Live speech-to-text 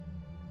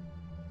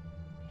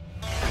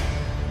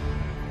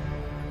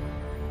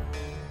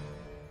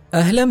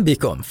أهلا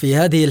بكم في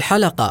هذه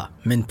الحلقة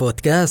من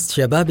بودكاست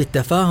شباب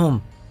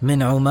التفاهم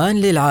من عمان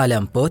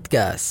للعالم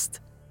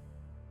بودكاست.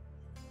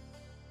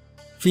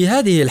 في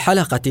هذه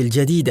الحلقة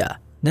الجديدة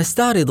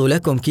نستعرض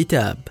لكم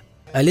كتاب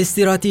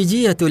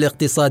الاستراتيجية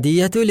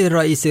الاقتصادية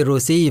للرئيس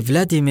الروسي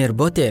فلاديمير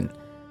بوتين،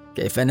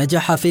 كيف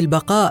نجح في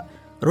البقاء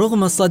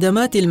رغم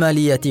الصدمات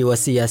المالية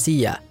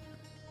والسياسية،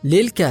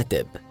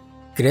 للكاتب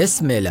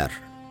كريس ميلر.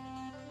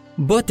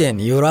 بوتين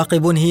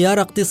يراقب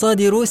انهيار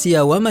اقتصاد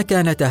روسيا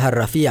ومكانتها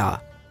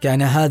الرفيعة.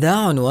 كان هذا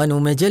عنوان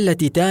مجلة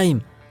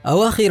تايم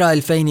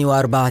أواخر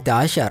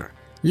 2014،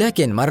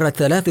 لكن مرت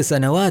 3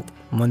 سنوات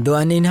منذ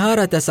أن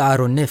انهارت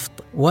أسعار النفط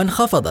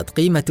وانخفضت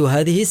قيمة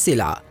هذه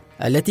السلعة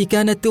التي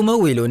كانت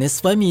تمول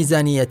نصف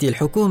ميزانية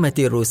الحكومة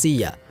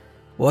الروسية.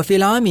 وفي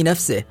العام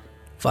نفسه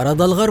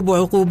فرض الغرب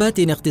عقوبات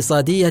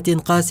اقتصادية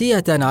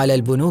قاسية على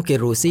البنوك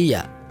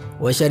الروسية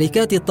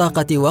وشركات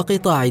الطاقة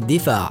وقطاع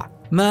الدفاع،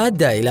 ما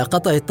أدى إلى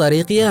قطع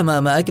الطريق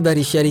أمام أكبر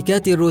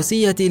الشركات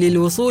الروسية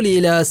للوصول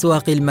إلى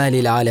أسواق المال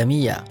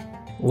العالمية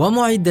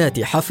ومعدات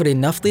حفر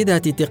النفط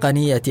ذات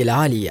التقنية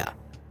العالية.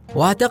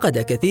 واعتقد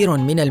كثير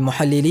من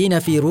المحللين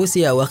في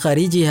روسيا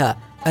وخارجها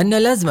أن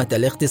الأزمة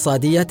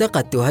الاقتصادية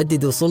قد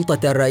تهدد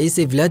سلطة الرئيس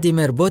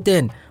فلاديمير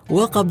بوتين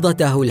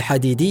وقبضته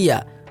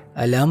الحديدية.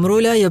 الأمر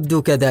لا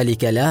يبدو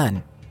كذلك الآن.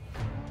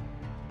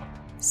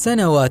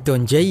 سنوات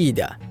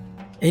جيدة.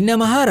 إن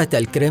مهارة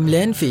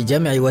الكرملين في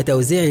جمع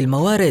وتوزيع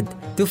الموارد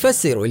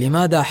تفسر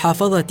لماذا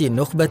حافظت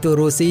النخبة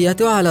الروسية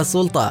على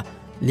السلطة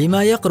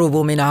لما يقرب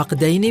من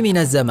عقدين من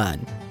الزمان،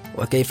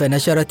 وكيف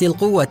نشرت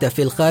القوة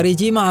في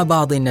الخارج مع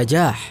بعض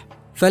النجاح.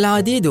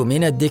 فالعديد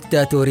من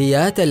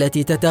الدكتاتوريات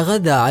التي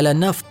تتغذى على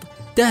النفط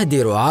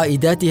تهدر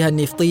عائداتها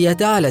النفطية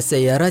على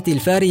السيارات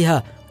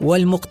الفارهة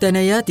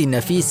والمقتنيات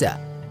النفيسة.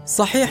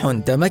 صحيح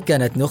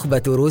تمكنت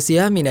نخبة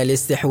روسيا من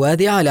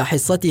الاستحواذ على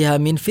حصتها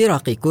من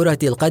فرق كرة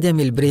القدم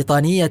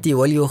البريطانية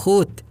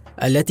واليخوت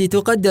التي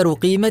تقدر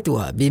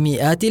قيمتها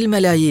بمئات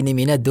الملايين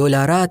من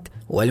الدولارات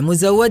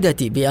والمزودة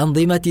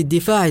بأنظمة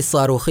الدفاع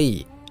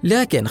الصاروخي.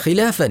 لكن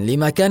خلافاً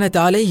لما كانت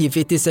عليه في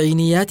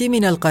التسعينيات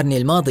من القرن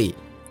الماضي،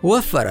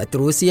 وفرت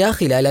روسيا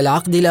خلال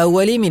العقد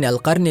الأول من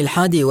القرن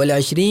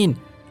 21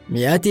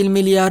 مئات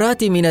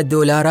المليارات من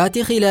الدولارات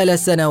خلال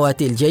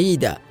السنوات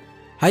الجيدة،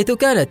 حيث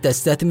كانت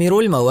تستثمر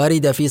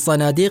الموارد في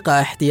صناديق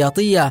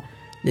احتياطية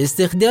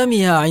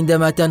لاستخدامها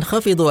عندما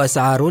تنخفض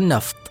أسعار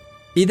النفط.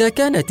 إذا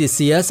كانت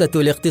السياسة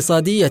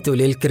الاقتصادية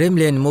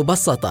للكرملين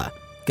مبسطة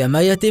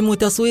كما يتم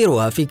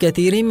تصويرها في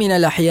كثير من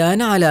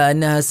الأحيان على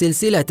أنها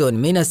سلسلة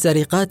من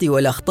السرقات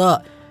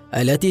والأخطاء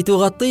التي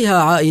تغطيها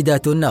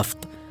عائدات النفط،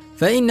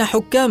 فإن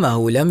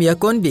حكامه لم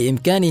يكن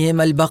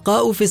بإمكانهم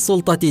البقاء في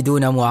السلطة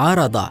دون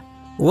معارضة،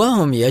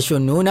 وهم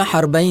يشنون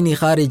حربين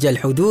خارج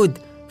الحدود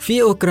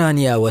في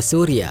أوكرانيا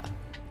وسوريا.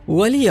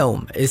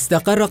 واليوم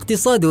استقر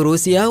اقتصاد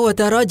روسيا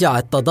وتراجع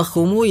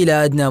التضخم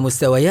إلى أدنى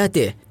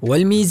مستوياته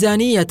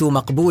والميزانية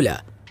مقبولة،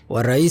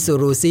 والرئيس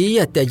الروسي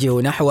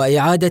يتجه نحو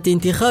إعادة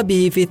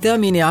انتخابه في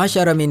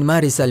 18 من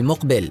مارس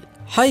المقبل،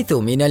 حيث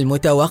من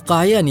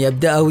المتوقع أن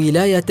يبدأ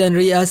ولاية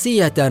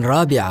رئاسية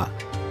رابعة.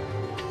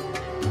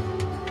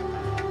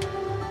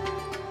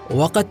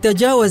 وقد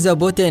تجاوز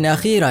بوتين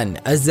أخيراً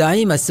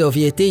الزعيم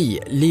السوفيتي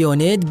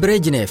ليونيد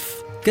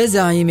بريجنيف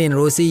كزعيم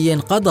روسي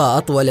قضى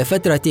أطول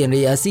فترة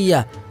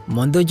رئاسية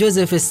منذ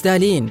جوزيف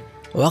ستالين،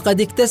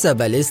 وقد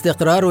اكتسب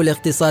الاستقرار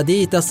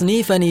الاقتصادي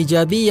تصنيفاً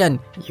إيجابياً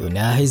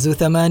يناهز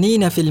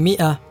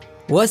 80%،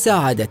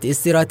 وساعدت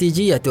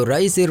استراتيجية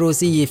الرئيس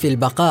الروسي في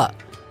البقاء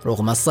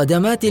رغم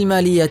الصدمات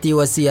المالية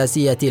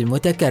والسياسية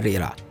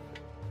المتكررة.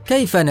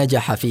 كيف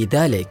نجح في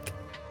ذلك؟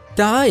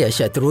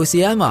 تعايشت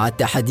روسيا مع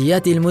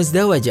التحديات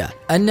المزدوجة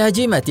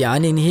الناجمة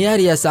عن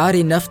انهيار أسعار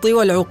النفط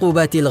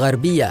والعقوبات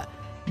الغربية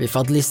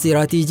بفضل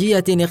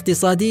استراتيجية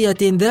اقتصادية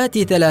ذات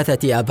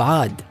 3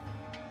 أبعاد.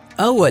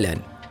 أولاً،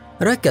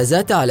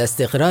 ركزت على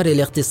استقرار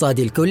الاقتصاد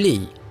الكلي،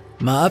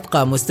 ما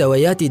أبقى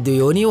مستويات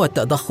الديون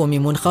والتضخم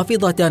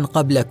منخفضة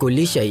قبل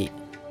كل شيء.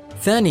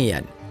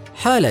 ثانياً،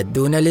 حالت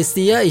دون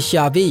الاستياء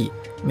الشعبي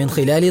من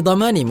خلال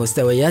ضمان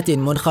مستويات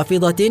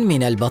منخفضة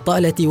من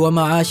البطالة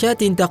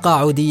ومعاشات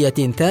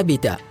تقاعدية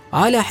ثابتة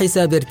على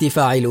حساب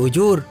ارتفاع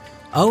الأجور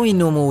أو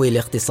النمو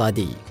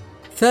الاقتصادي.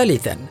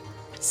 ثالثاً،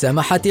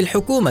 سمحت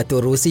الحكومة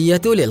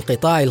الروسية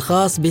للقطاع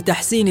الخاص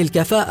بتحسين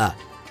الكفاءة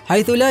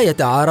حيث لا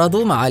يتعارض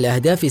مع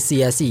الأهداف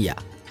السياسية.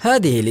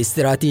 هذه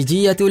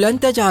الاستراتيجية لن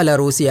تجعل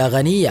روسيا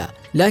غنية،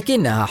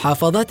 لكنها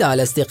حافظت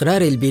على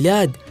استقرار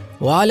البلاد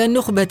وعلى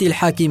النخبة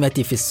الحاكمة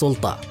في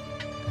السلطة.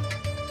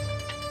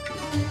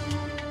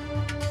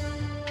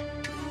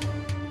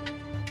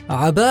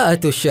 عباءة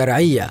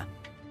الشرعية.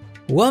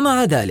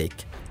 ومع ذلك،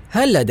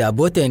 هل لدى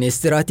بوتين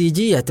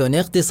استراتيجية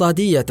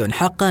اقتصادية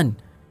حقاً؟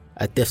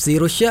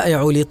 التفسير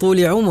الشائع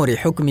لطول عمر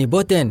حكم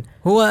بوتين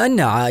هو أن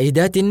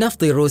عائدات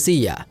النفط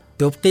الروسية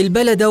تبقي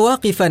البلد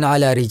واقفاً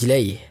على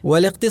رجليه،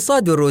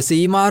 والاقتصاد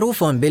الروسي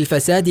معروف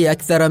بالفساد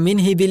أكثر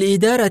منه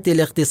بالإدارة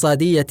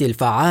الاقتصادية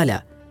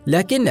الفعالة.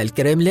 لكن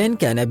الكرملين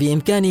كان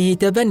بإمكانه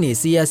تبني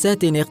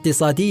سياسات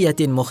اقتصادية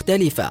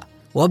مختلفة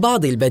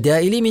وبعض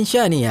البدائل من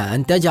شأنها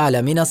أن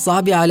تجعل من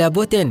الصعب على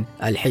بوتين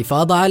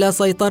الحفاظ على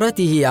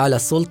سيطرته على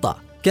السلطة،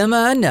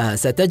 كما أنها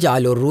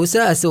ستجعل الروس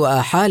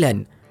أسوأ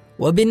حالاً.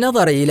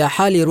 وبالنظر إلى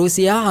حال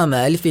روسيا عام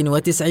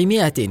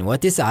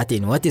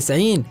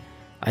 1999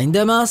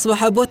 عندما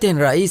أصبح بوتين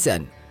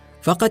رئيساً،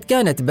 فقد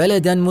كانت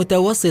بلداً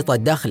متوسط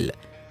الدخل،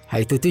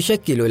 حيث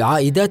تشكل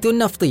العائدات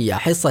النفطية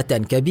حصة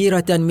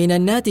كبيرة من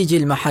الناتج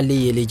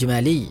المحلي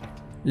الإجمالي.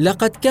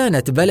 لقد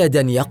كانت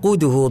بلداً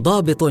يقوده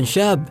ضابط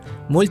شاب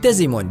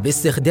ملتزم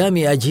باستخدام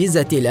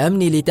أجهزة الأمن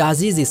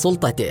لتعزيز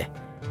سلطته.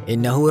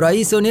 إنه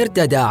رئيس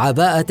ارتدى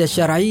عباءة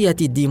الشرعية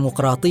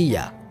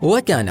الديمقراطية،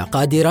 وكان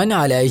قادراً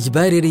على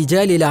إجبار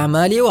رجال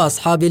الأعمال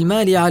وأصحاب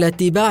المال على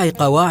اتباع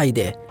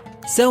قواعده،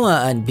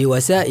 سواء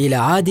بوسائل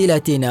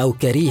عادلة أو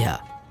كريهة.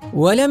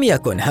 ولم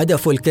يكن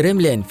هدف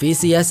الكرملين في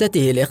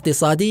سياسته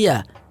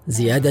الاقتصادية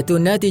زيادة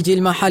الناتج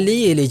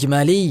المحلي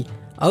الإجمالي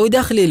أو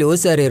دخل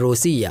الأسر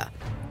الروسية،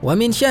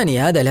 ومن شأن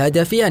هذا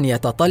الهدف أن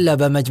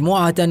يتطلب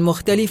مجموعة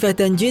مختلفة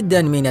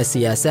جداً من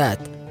السياسات.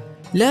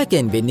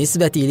 لكن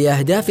بالنسبة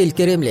لأهداف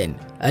الكرملين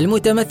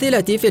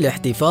المتمثلة في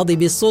الاحتفاظ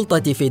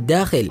بالسلطة في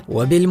الداخل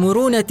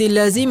وبالمرونة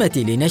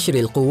اللازمة لنشر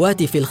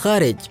القوات في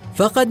الخارج،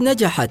 فقد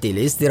نجحت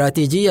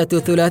الاستراتيجية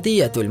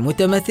الثلاثية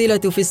المتمثلة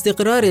في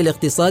استقرار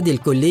الاقتصاد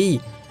الكلي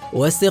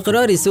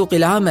واستقرار سوق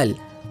العمل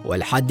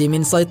والحد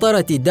من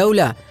سيطرة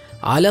الدولة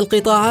على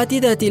القطاعات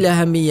ذات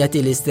الأهمية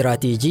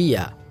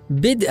الاستراتيجية.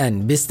 بدءاً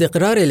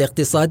باستقرار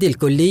الاقتصاد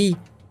الكلي،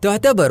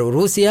 تعتبر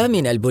روسيا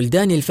من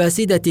البلدان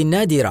الفاسدة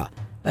النادرة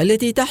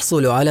التي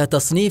تحصل على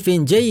تصنيف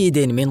جيد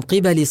من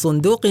قبل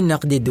صندوق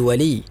النقد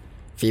الدولي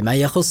فيما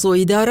يخص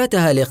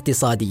إدارتها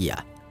الاقتصادية.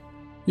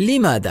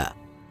 لماذا؟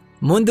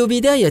 منذ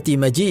بداية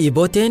مجيء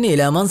بوتين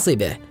إلى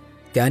منصبه،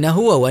 كان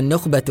هو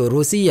والنخبة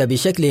الروسية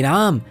بشكل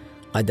عام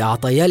قد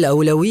أعطيا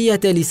الأولوية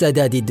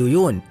لسداد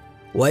الديون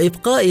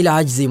وإبقاء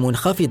العجز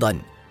منخفضاً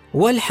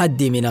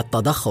والحد من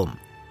التضخم.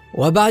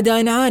 وبعد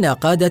أن عانى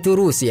قادة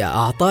روسيا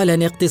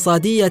أعطالاً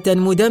اقتصادية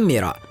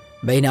مدمرة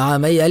بين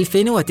عامي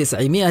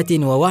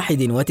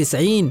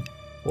 1991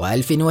 و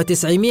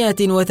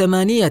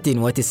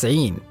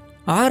 1998،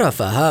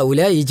 عرف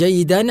هؤلاء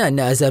جيداً أن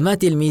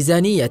أزمات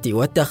الميزانية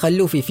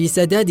والتخلف في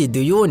سداد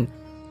الديون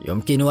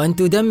يمكن أن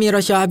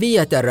تدمر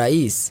شعبية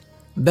الرئيس،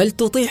 بل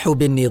تطيح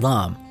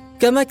بالنظام،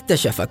 كما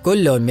اكتشف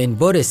كل من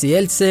بوريس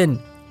يلتسين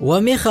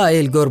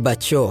وميخائيل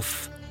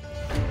غورباتشوف.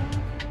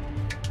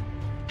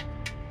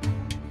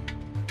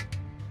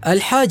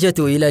 الحاجة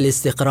إلى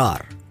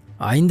الاستقرار.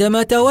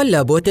 عندما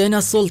تولى بوتين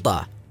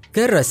السلطة،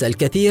 كرس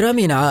الكثير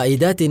من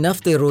عائدات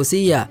النفط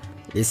الروسية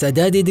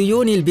لسداد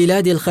ديون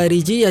البلاد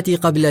الخارجية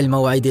قبل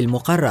الموعد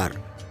المقرر.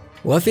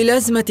 وفي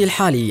الأزمة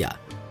الحالية،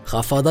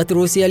 خفضت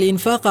روسيا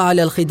الإنفاق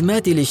على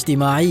الخدمات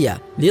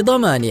الاجتماعية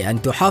لضمان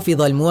أن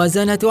تحافظ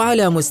الموازنة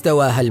على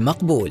مستواها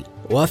المقبول.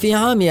 وفي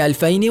عام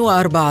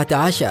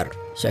 2014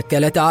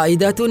 شكلت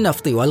عائدات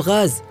النفط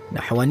والغاز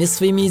نحو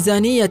نصف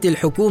ميزانية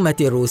الحكومة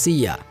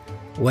الروسية،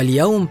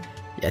 واليوم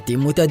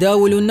يتم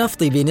تداول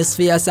النفط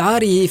بنصف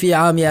أسعاره في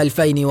عام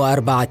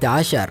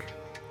 2014.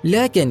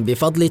 لكن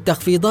بفضل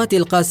التخفيضات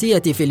القاسية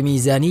في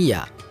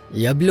الميزانية،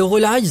 يبلغ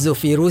العجز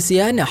في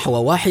روسيا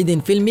نحو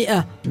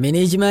 1% من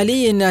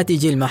إجمالي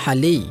الناتج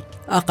المحلي،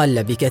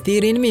 أقل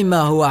بكثير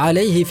مما هو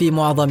عليه في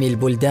معظم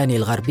البلدان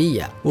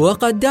الغربية.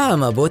 وقد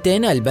دعم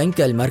بوتين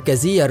البنك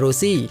المركزي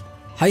الروسي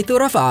حيث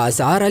رفع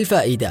أسعار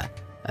الفائدة،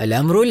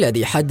 الأمر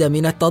الذي حد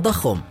من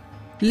التضخم،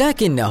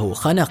 لكنه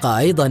خنق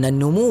أيضاً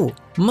النمو.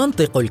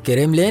 منطق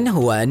الكرملين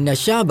هو أن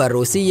الشعب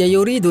الروسي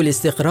يريد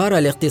الاستقرار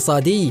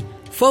الاقتصادي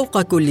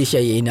فوق كل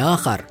شيء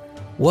آخر،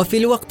 وفي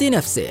الوقت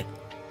نفسه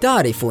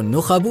تعرف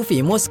النخب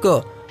في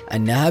موسكو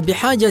أنها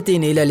بحاجة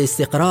إلى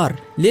الاستقرار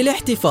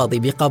للاحتفاظ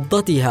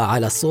بقبضتها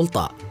على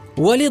السلطة.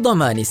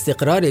 ولضمان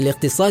استقرار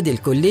الاقتصاد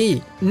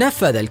الكلي،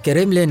 نفذ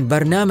الكرملين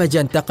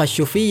برنامجاً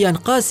تقشفياً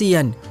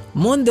قاسياً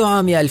منذ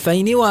عام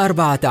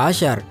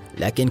 2014،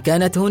 لكن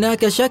كانت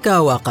هناك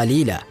شكاوى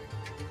قليلة.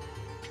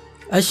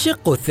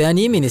 الشق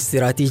الثاني من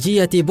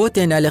استراتيجية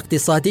بوتين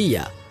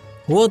الاقتصادية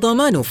هو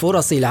ضمان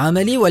فرص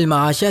العمل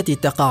والمعاشات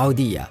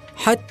التقاعدية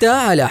حتى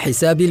على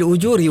حساب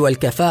الأجور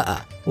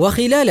والكفاءة.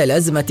 وخلال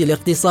الأزمة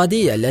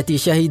الاقتصادية التي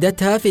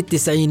شهدتها في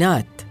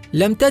التسعينات،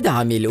 لم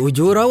تدعم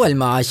الأجور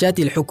والمعاشات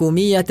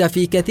الحكومية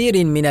في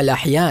كثير من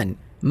الأحيان،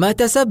 ما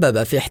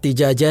تسبب في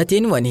احتجاجات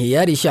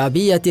وانهيار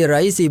شعبية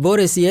الرئيس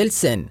بوريس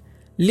يلتسين.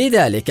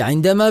 لذلك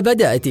عندما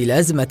بدأت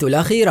الأزمة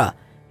الأخيرة،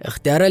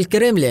 اختار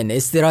الكرملين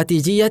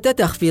استراتيجية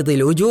تخفيض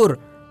الأجور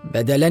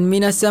بدلاً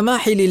من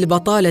السماح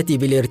للبطالة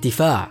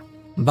بالارتفاع.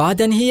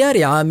 بعد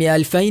انهيار عام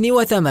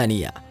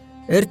 2008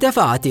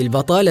 ارتفعت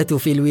البطالة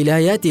في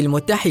الولايات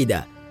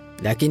المتحدة،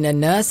 لكن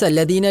الناس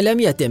الذين لم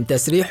يتم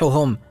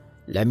تسريحهم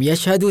لم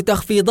يشهدوا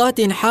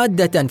تخفيضات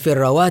حادة في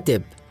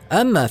الرواتب.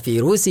 أما في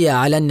روسيا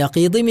على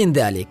النقيض من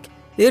ذلك،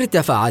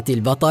 ارتفعت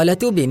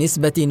البطالة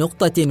بنسبة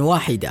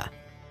 1%،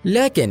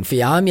 لكن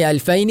في عام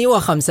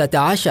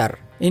 2015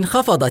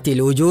 انخفضت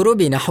الأجور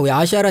بنحو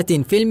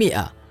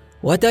 10%،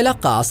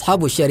 وتلقى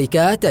أصحاب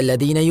الشركات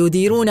الذين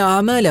يديرون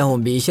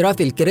أعمالهم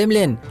بإشراف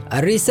الكرملين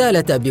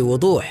الرسالة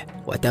بوضوح،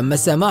 وتم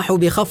السماح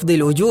بخفض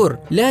الأجور،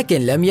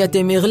 لكن لم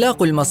يتم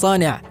إغلاق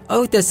المصانع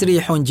أو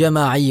تسريح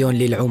جماعي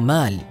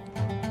للعمال.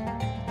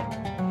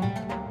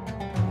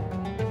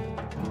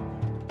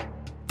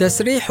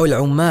 تسريح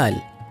العمال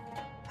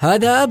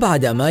هذا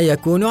أبعد ما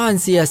يكون عن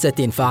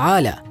سياسة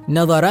فعالة،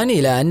 نظراً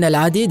إلى أن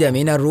العديد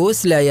من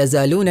الروس لا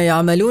يزالون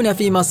يعملون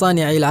في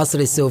مصانع العصر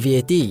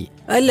السوفيتي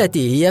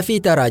التي هي في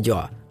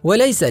تراجع،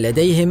 وليس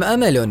لديهم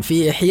أمل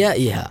في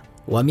إحيائها.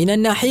 ومن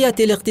الناحية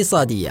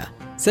الاقتصادية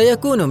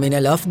سيكون من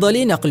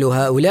الأفضل نقل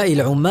هؤلاء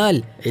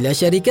العمال إلى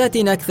شركات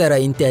أكثر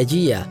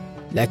إنتاجية،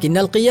 لكن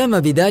القيام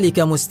بذلك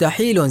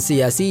مستحيل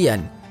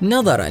سياسياً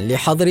نظراً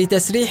لحظر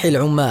تسريح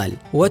العمال،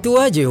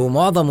 وتواجه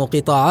معظم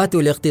قطاعات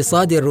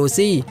الاقتصاد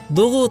الروسي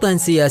ضغوطاً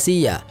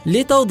سياسية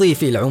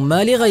لتوظيف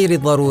العمال غير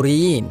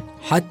الضروريين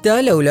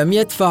حتى لو لم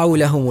يدفعوا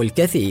لهم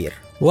الكثير،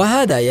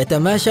 وهذا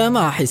يتماشى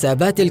مع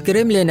حسابات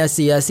الكرملين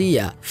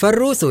السياسية.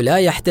 فالروس لا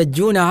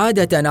يحتجون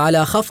عادة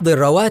على خفض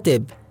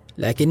الرواتب،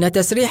 لكن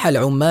تسريح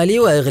العمال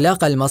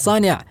وإغلاق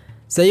المصانع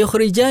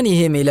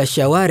سيخرجانهم إلى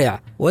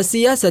الشوارع،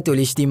 والسياسة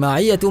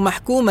الاجتماعية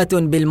محكومة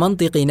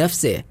بالمنطق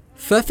نفسه.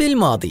 ففي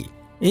الماضي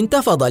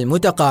انتفض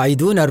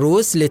المتقاعدون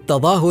الروس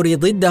للتظاهر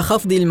ضد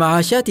خفض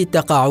المعاشات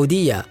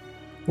التقاعدية،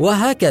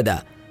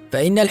 وهكذا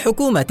فإن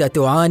الحكومة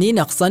تعاني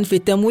نقصاً في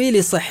التمويل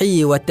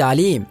الصحي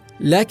والتعليم،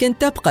 لكن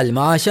تبقى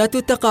المعاشات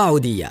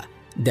التقاعدية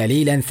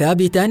دليلاً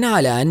ثابتاً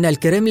على أن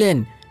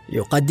الكرملين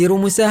يقدر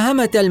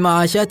مساهمة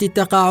المعاشات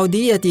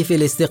التقاعدية في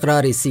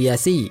الاستقرار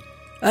السياسي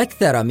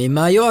أكثر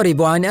مما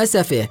يعرب عن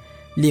أسفه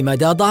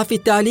لمدى ضعف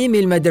التعليم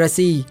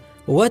المدرسي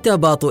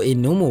وتباطؤ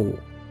النمو.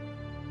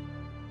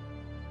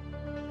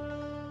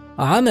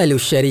 عمل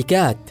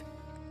الشركات.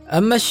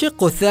 أما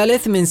الشق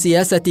الثالث من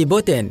سياسة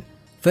بوتين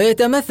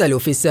فيتمثل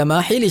في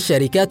السماح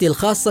للشركات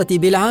الخاصة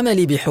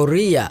بالعمل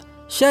بحرية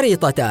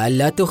شريطة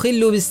ألا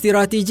تخل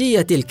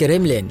باستراتيجية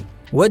الكرملين،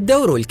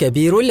 والدور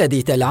الكبير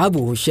الذي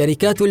تلعبه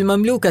الشركات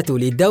المملوكة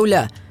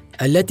للدولة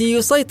التي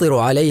يسيطر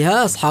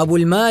عليها أصحاب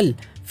المال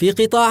في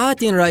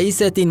قطاعات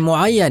رئيسة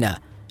معينة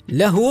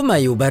له ما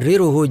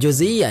يبرره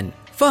جزئياً،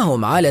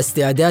 فهم على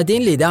استعداد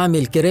لدعم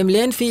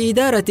الكرملين في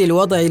إدارة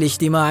الوضع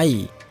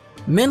الاجتماعي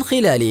من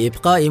خلال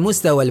إبقاء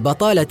مستوى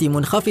البطالة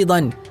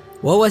منخفضاً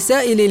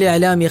ووسائل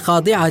الإعلام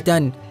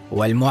خاضعة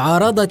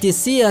والمعارضة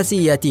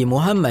السياسية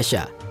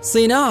مهمشة.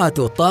 صناعة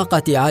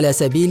الطاقة على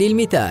سبيل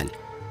المثال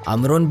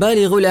أمر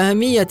بالغ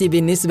الأهمية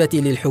بالنسبة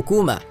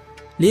للحكومة،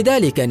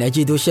 لذلك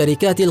نجد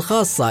الشركات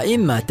الخاصة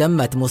إما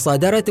تمت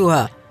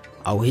مصادرتها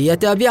أو هي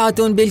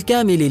تابعة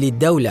بالكامل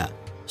للدولة.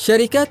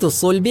 شركات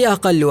الصلب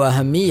أقل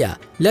أهمية،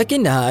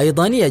 لكنها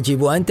أيضاً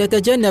يجب أن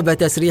تتجنب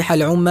تسريح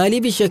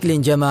العمال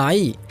بشكل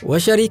جماعي.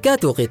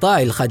 وشركات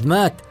قطاع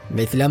الخدمات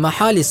مثل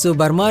محال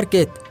السوبر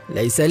ماركت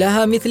ليس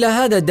لها مثل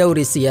هذا الدور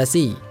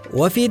السياسي،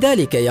 وفي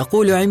ذلك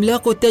يقول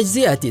عملاق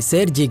التجزئة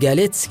سيرجي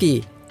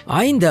غاليتسكي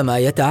عندما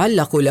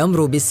يتعلق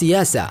الأمر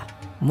بالسياسة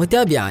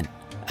متابعاً: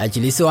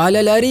 أجلس على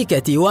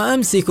الأريكة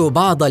وأمسك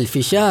بعض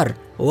الفشار،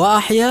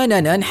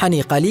 وأحياناً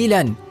أنحني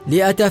قليلاً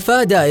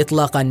لأتفادى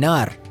إطلاق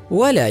النار.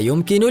 ولا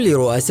يمكن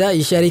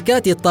لرؤساء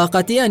شركات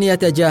الطاقة أن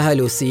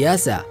يتجاهلوا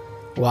السياسة،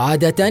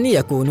 وعادة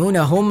يكونون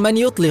هم من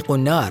يطلق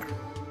النار.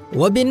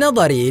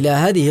 وبالنظر إلى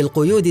هذه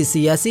القيود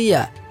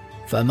السياسية،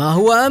 فما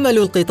هو أمل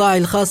القطاع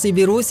الخاص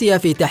بروسيا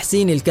في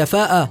تحسين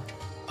الكفاءة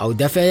أو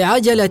دفع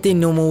عجلة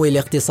النمو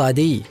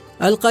الاقتصادي؟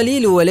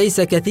 القليل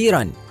وليس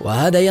كثيرا،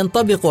 وهذا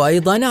ينطبق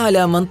أيضا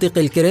على منطق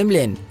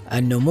الكرملين: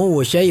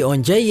 النمو شيء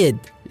جيد،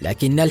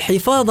 لكن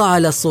الحفاظ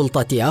على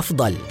السلطة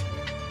أفضل.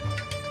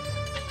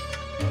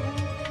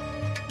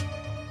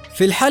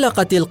 في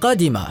الحلقة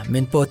القادمة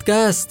من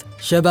بودكاست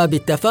شباب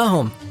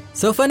التفاهم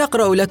سوف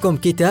نقرأ لكم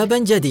كتابا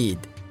جديد،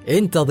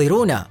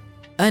 انتظرونا.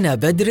 أنا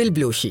بدر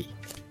البلوشي.